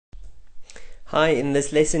Hi, in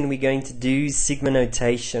this lesson we're going to do sigma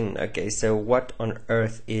notation. Okay, so what on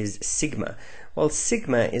earth is sigma? Well,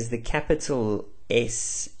 sigma is the capital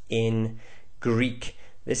S in Greek.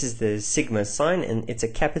 This is the sigma sign and it's a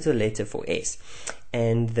capital letter for S.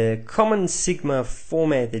 And the common sigma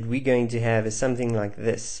format that we're going to have is something like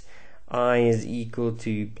this. I is equal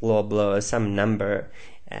to blah blah, some number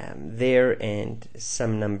there and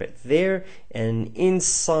some number there, and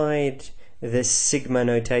inside this sigma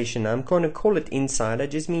notation, I'm going to call it inside. I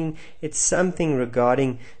just mean it's something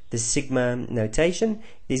regarding the sigma notation.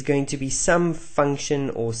 There's going to be some function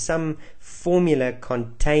or some formula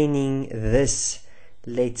containing this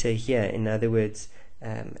letter here. In other words,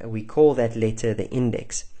 we call that letter the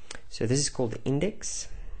index. So this is called the index.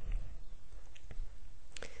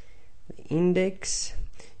 The index.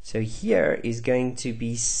 So here is going to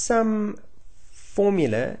be some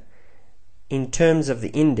formula in terms of the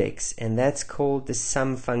index, and that's called the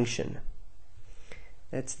sum function.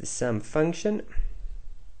 That's the sum function.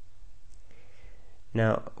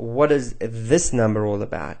 Now, what is this number all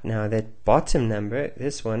about? Now, that bottom number,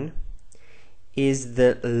 this one, is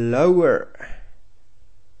the lower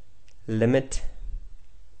limit.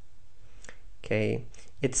 Okay,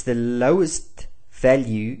 it's the lowest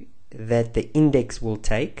value that the index will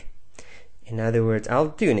take. In other words, I'll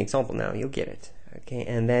do an example now, you'll get it. Okay,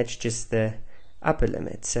 and that's just the upper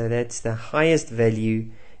limit. So that's the highest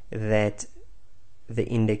value that the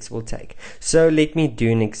index will take. So let me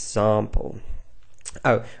do an example.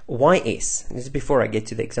 Oh, ys. This is before I get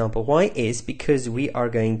to the example. Ys, because we are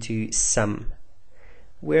going to sum.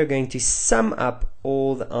 We're going to sum up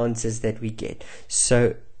all the answers that we get.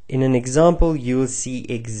 So in an example, you'll see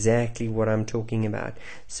exactly what I'm talking about.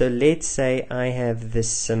 So let's say I have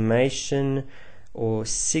this summation or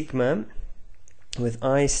sigma with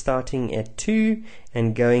I starting at 2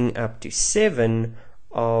 and going up to 7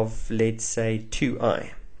 of, let's say,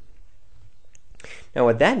 2i. Now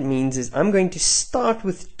what that means is I'm going to start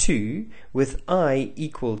with 2 with I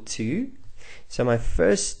equal to, so my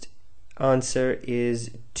first answer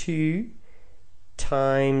is 2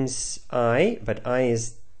 times I, but I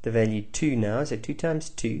is the value 2 now, so 2 times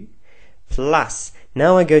 2 plus,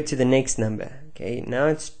 now I go to the next number. Okay, now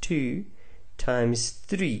it's 2 times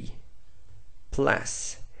 3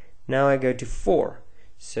 plus, now I go to 4,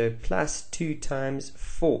 so plus 2 times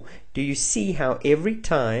 4. Do you see how every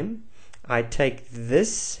time I take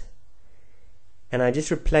this and I just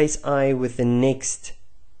replace I with the next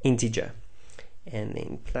integer, and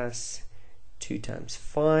then plus 2 times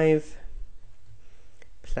 5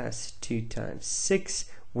 plus 2 times 6.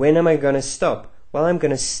 When am I going to stop? Well, I'm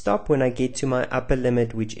going to stop when I get to my upper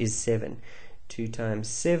limit, which is 7. 2 times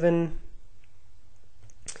 7.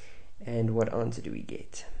 And what answer do we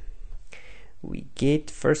get? We get,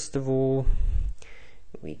 first of all,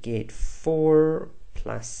 we get 4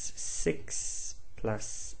 plus 6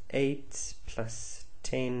 plus 8 plus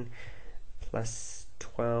 10 plus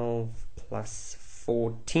 12 plus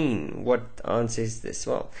 14. What answer is this?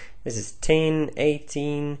 Well, this is 10,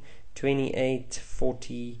 18, 28,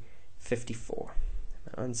 40, 54.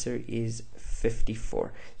 The answer is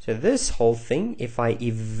 54. So this whole thing, if I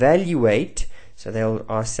evaluate, so they'll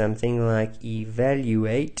ask something like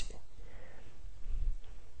evaluate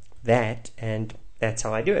that, and that's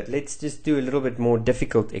how I do it. Let's just do a little bit more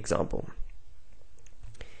difficult example.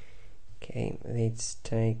 Okay, let's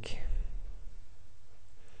take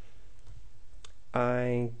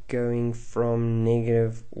I going from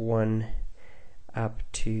 -1 up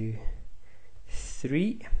to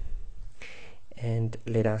 3, and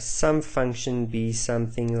let our sum function be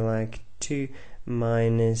something like 2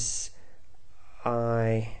 minus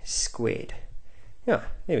I squared. Yeah,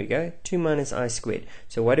 there we go, 2 minus I squared.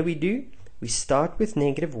 So what do? We start with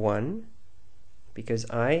 -1 because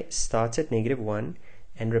I starts at -1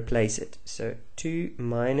 and replace it. So 2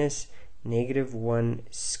 minus -1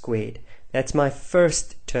 squared. That's my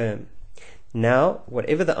first term. Now,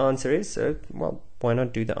 whatever the answer is, so, well, why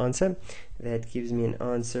not do the answer? That gives me an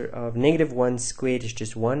answer of -1 squared is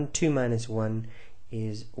just 1. 2 minus 1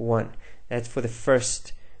 is 1. That's for the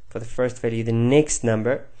first value. The next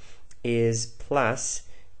number is plus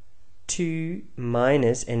 2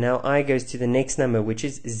 minus, and now I goes to the next number, which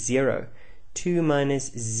is 0. 2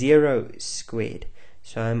 minus 0 squared.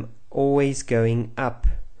 So I'm always going up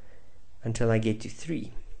until I get to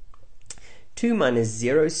 3. 2 minus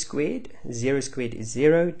 0 squared. 0 squared is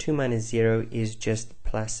 0. 2 minus 0 is just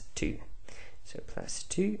plus 2. So plus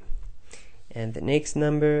 2. And the next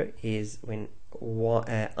number is when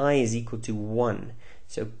I is equal to 1.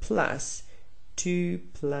 So plus 2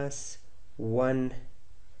 plus 1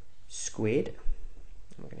 squared.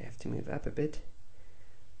 I'm going to have to move up a bit.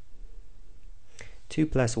 2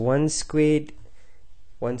 plus 1 squared.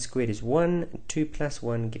 1 squared is 1. 2 plus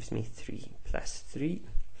 1 gives me 3 plus 3.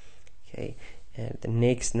 Okay, and the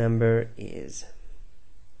next number is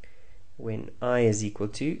when I is equal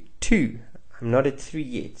to 2. I'm not at 3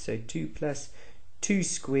 yet, so 2 plus 2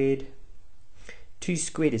 squared. 2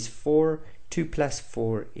 squared is 4. 2 plus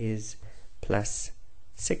 4 is plus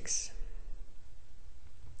 6.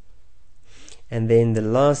 And then the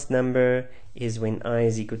last number is when I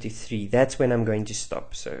is equal to 3. That's when I'm going to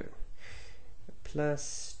stop. So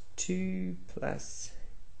plus 2 plus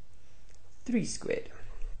 3 squared.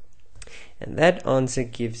 And that answer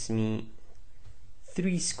gives me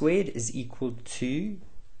 3 squared is equal to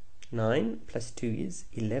 9 plus 2 is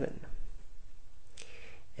 11.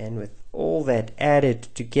 And with all that added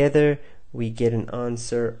together, we get an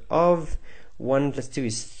answer of 1 plus 2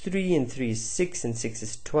 is 3, and 3 is 6, and 6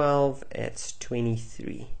 is 12. That's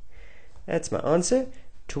 23. That's my answer,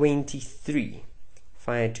 23. If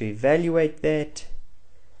I had to evaluate that,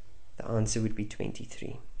 the answer would be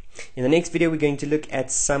 23. In the next video, we're going to look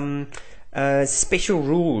at some special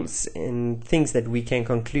rules and things that we can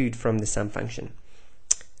conclude from the sum function.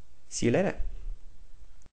 See you later.